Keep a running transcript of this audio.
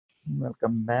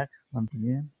Welcome back once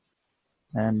again,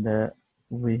 and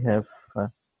we have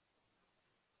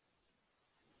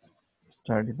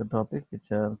started the topic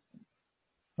which are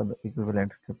for the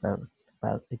equivalent capacitance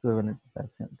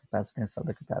of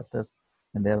the capacitors,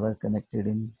 and they were connected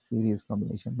in series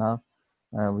combination. Now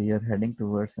we are heading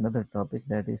towards another topic,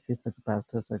 that is if the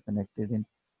capacitors are connected in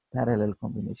parallel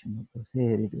combination. So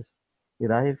here it is: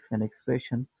 derive an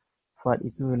expression for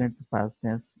equivalent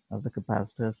capacitance of the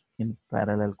capacitors in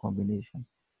parallel combination.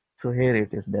 So here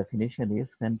it is. Definition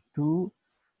is when two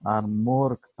or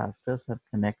more capacitors are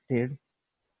connected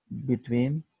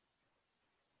between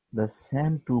the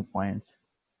same 2 points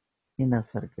in a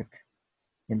circuit.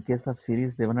 In case of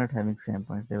series, they were not having same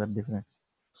points, they were different.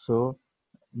 So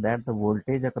that the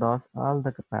voltage across all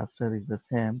the capacitor is the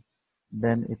same,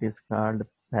 then it is called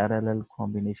parallel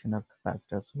combination of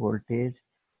capacitors. Voltage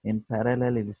in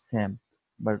parallel is same,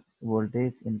 but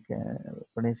voltage in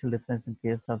potential difference in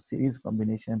case of series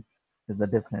combination is the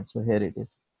difference. So here it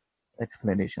is.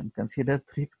 Explanation. Consider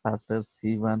three capacitors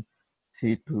C1,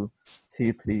 C2,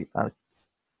 C3 are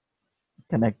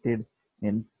connected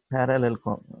in parallel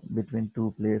between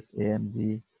two plates A and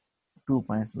B, 2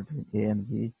 points between A and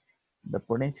B. The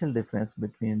potential difference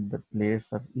between the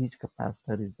plates of each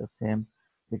capacitor is the same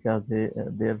because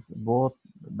there's both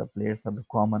the plates are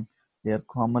common. They are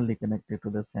commonly connected to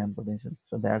the same potential.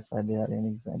 So that's why they are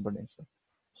having same potential.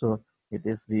 So it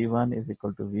is V1 is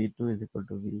equal to V2 is equal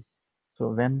to V. So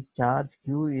when charge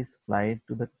Q is applied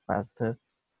to the capacitor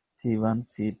C1,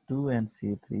 C2 and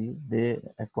C3, they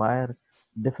acquire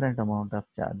different amount of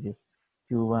charges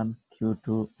Q1,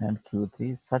 Q2 and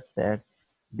Q3 such that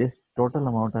this total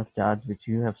amount of charge which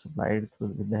you have supplied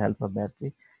through with the help of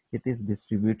battery, it is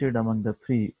distributed among the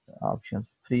three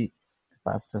options, three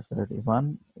capacitors.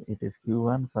 One, it is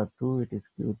Q1, for two, it is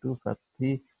Q2, for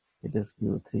three, it is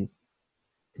Q3.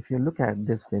 If you look at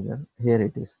this figure, here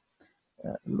it is.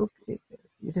 Look,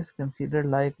 it is considered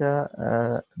like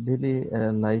a daily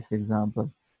life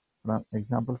example.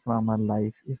 From our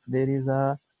life, if there is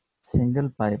a single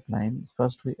pipeline,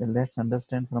 first let's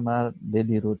understand from our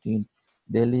daily routine,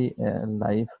 daily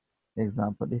life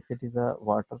example. If it is a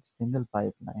water single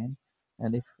pipeline,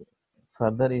 and if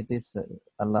further it is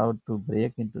allowed to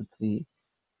break into three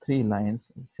lines.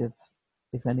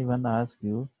 If anyone asks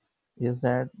you, is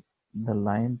that the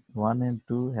line 1 and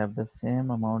 2 have the same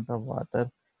amount of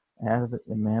water as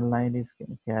the main line is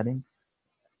carrying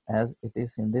as it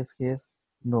is in this case?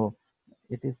 No,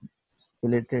 it is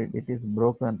splitted, it is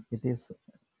broken, it is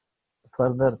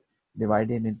further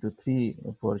divided into three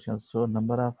portions. So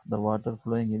number of the water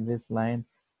flowing in this line,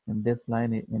 in this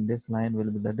line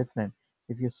will be the different.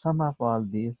 If you sum up all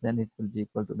these, then it will be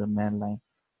equal to the main line.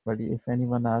 But if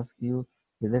anyone asks you,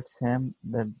 is it same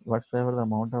that whatsoever the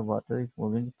amount of water is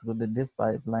moving through this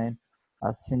pipeline,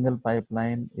 a single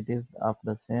pipeline, it is of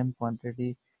the same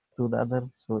quantity to the other?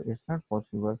 So it's not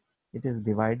possible. It is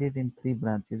divided in three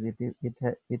branches.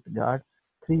 It got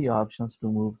three options to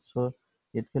move. So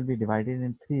it will be divided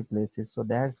in three places. So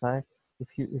that's why if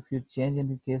you change in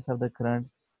the case of the current,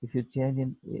 if you change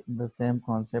in the same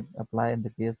concept apply in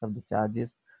the case of the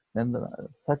charges, then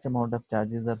such amount of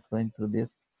charges are flowing through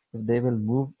this. If they will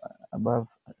move above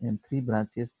in three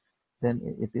branches, then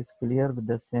it is clear with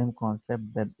the same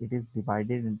concept that it is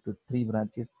divided into three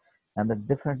branches, and the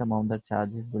different amount of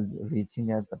charges will be reaching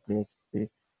at the plates, the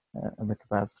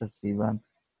capacitor C1,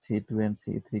 C2 and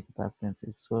C3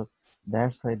 capacitances. So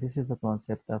that's why this is the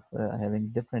concept of having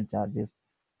different charges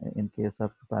in case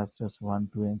of capacitors 1,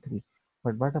 2 and 3.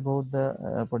 But what about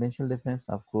the potential difference?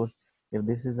 Of course, if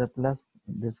this is a plus,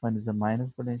 this one is the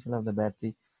minus potential of the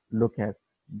battery. Look at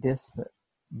this,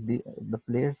 the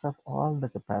plates of all the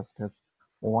capacitors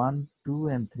 1, 2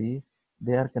 and 3,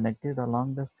 they are connected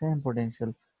along the same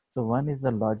potential. So one is the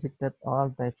logic that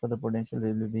all types of the potential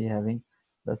will be having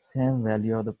the same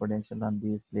value of the potential on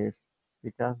these plates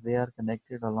because they are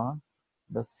connected along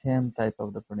the same type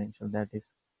of the potential, that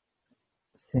is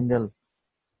single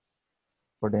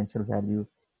potential value,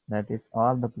 that is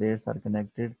all the plates are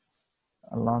connected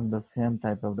along the same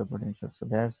type of the potential. So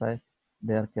that's why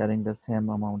they are carrying the same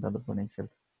amount of the potential.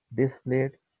 This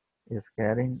plate is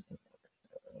carrying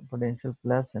potential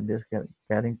plus and this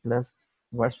carrying plus.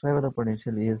 Whatsoever the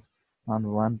potential is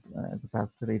on one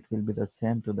capacitor, it will be the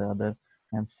same to the other,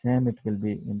 and same it will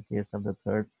be in case of the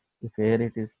third. If here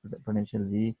it is potential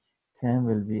V, same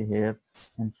will be here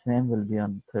and same will be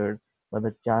on third, but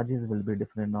the charges will be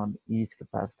different on each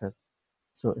capacitor.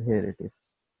 So here it is.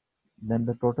 Then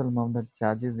the total amount of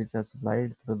charges which are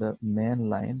supplied through the main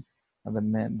line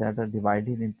that are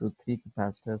divided into three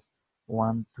capacitors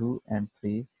 1, 2 and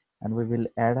 3, and we will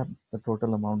add up the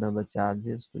total amount of the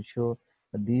charges to show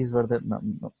These were the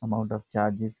amount of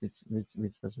charges which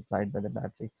were supplied by the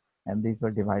battery, and these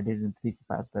were divided in three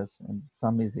capacitors, and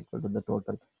sum is equal to the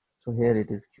total. So here it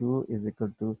is Q is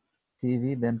equal to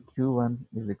CV, then Q1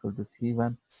 is equal to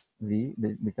C1 V,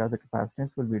 because the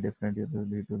capacitance will be different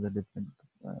due to the different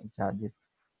charges.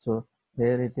 So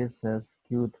here it is as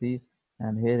Q3,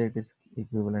 and here it is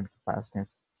equivalent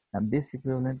capacitance. And this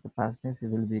equivalent capacitance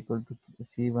will be equal to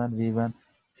C1 V1,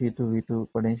 C2 V2,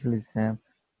 potentially same,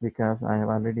 because I have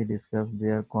already discussed they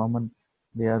are common.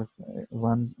 They are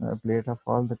one plate of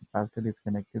all the capacitor is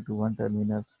connected to one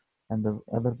terminal, and the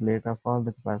other plate of all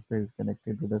the capacitor is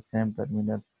connected to the same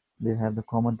terminal. They have the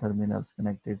common terminals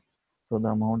connected, so the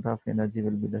amount of energy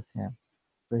will be the same.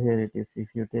 So here it is. If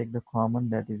you take the common,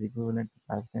 that is equivalent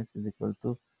capacitance is equal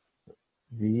to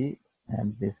V,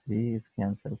 and this V is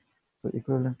cancelled. So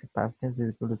equivalent capacitance is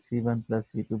equal to C1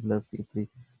 plus C2 plus C3.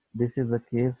 This is the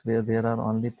case where there are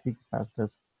only three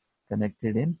capacitors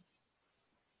connected in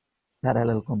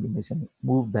parallel combination.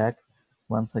 Move back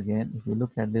once again. If you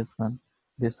look at this one,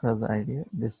 this was the idea.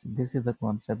 This is the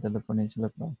concept that the potential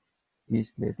across each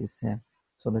plate is same.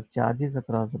 So the charges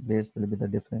across the plates will be the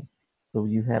different. So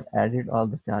you have added all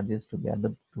the charges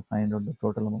together to find out the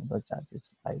total amount of charges,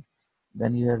 right?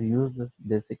 Then you have used the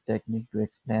basic technique to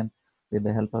explain with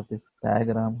the help of this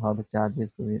diagram how the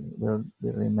charges will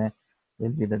remain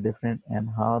will be the different, and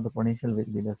how the potential will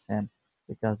be the same,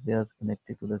 because they are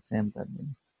connected to the same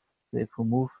terminal. So if we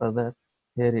move further,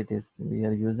 here it is. We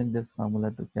are using this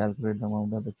formula to calculate the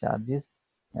amount of the charges.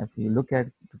 If you look at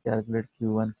to calculate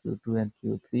Q1, Q2, and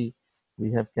Q3,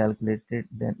 we have calculated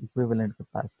then equivalent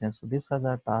capacitance. So this was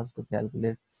our task, to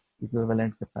calculate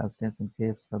equivalent capacitance in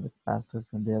case of the capacitors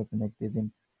when they are connected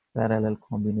in parallel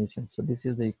combination. So this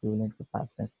is the equivalent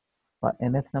capacitance. For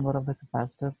nth number of the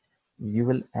capacitor, you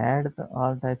will add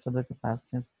all types of the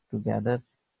capacitance together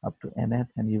up to nth,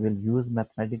 and you will use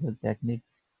mathematical technique.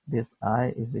 This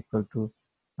I is equal to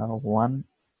 1,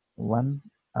 1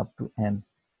 up to n.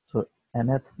 So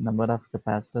nth number of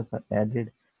capacitors are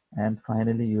added, and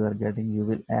finally you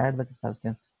will add the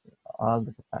capacitance, all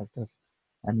the capacitors,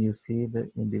 and you see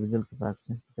the individual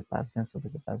capacitance. The capacitance of the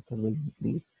capacitor will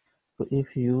increase. So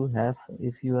if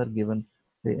you are given,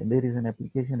 there is an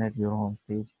application at your home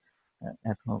stage,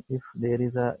 at home. If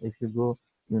you go,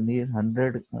 you need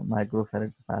 100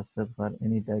 microfarad capacitor for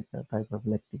any type of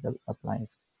electrical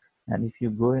appliance. And if you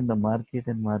go in the market,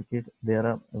 there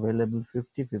are available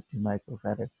 50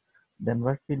 microfarad. Then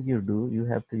what will you do? You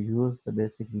have to use the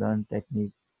basic learned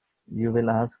technique. You will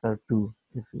ask for two.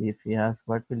 If he asks,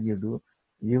 what will you do?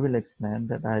 You will explain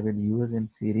that I will use in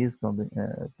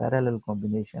parallel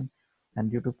combination, and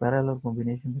due to parallel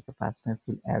combination, the capacitance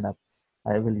will add up.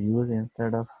 I will use,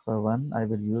 instead of one, I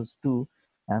will use two,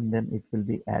 and then it will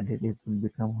be added. It will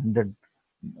become 100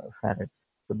 farad.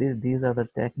 So these are the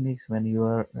techniques when you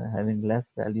are having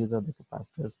less values of the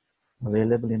capacitors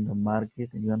available in the market,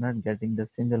 and you are not getting the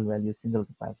single value, single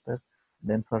capacitor.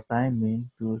 Then for time being,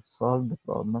 to solve the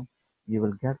problem, you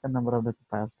will get the number of the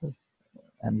capacitors,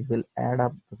 and you will add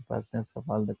up the capacitance of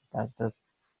all the capacitors,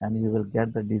 and you will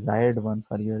get the desired one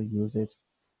for your usage.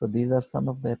 So these are some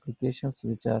of the applications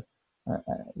which are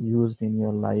used in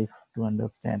your life to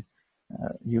understand.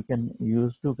 You can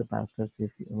use two capacitors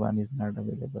if one is not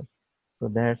available. So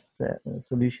that's the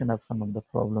solution of some of the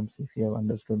problems if you have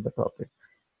understood the topic.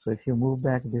 So if you move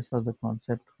back, this was the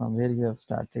concept from where you have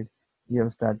started. You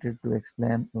have started to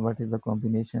explain what is the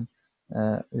combination.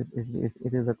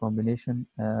 It is a combination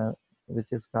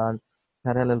which is called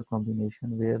parallel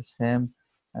combination, where same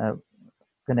uh,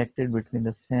 connected between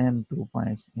the same 2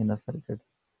 points in a circuit.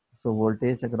 So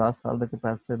voltage across all the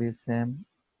capacitor is same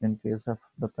in case of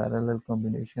the parallel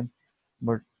combination,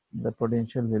 but the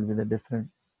potential will be the different.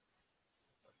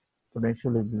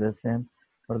 Potential will be the same,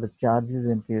 but the charges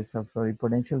in case of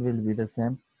potential will be the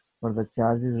same, but the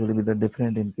charges will be the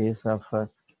different in case of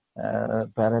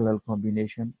parallel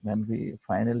combination. When we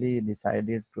finally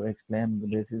decided to explain the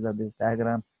basis of this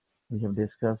diagram, we have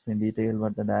discussed in detail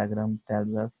what the diagram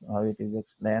tells us, how it is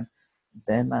explained.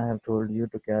 Then I have told you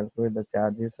to calculate the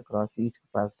charges across each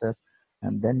capacitor,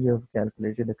 and then you have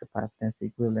calculated the capacitance,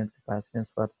 equivalent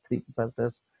capacitance for three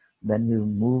capacitors. Then you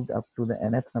moved up to the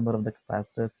nth number of the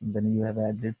capacitors, and then you have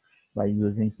added by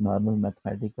using normal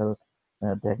mathematical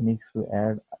techniques to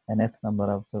add nth number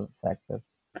of the factors.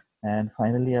 And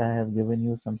finally, I have given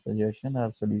you some suggestion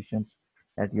or solutions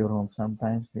at your home.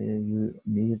 Sometimes you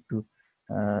need to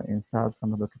install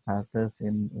some of the capacitors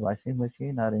in washing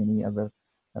machine or any other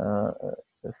uh,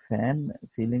 fan,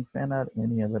 ceiling fan, or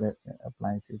any other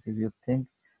appliances.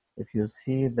 If you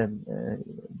see that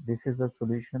this is the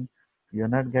solution, you're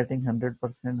not getting 100%,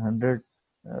 100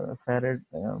 farad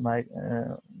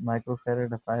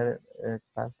microfarad farad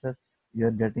capacitor, you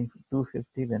are getting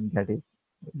 250, then get it.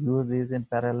 Use these in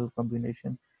parallel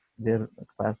combination. Their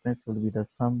capacitance will be the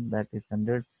sum that is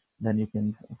 100. Then you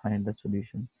can find the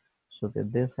solution. So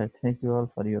with this, I thank you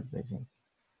all for your patience.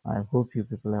 I hope you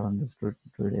people have understood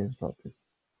today's topic.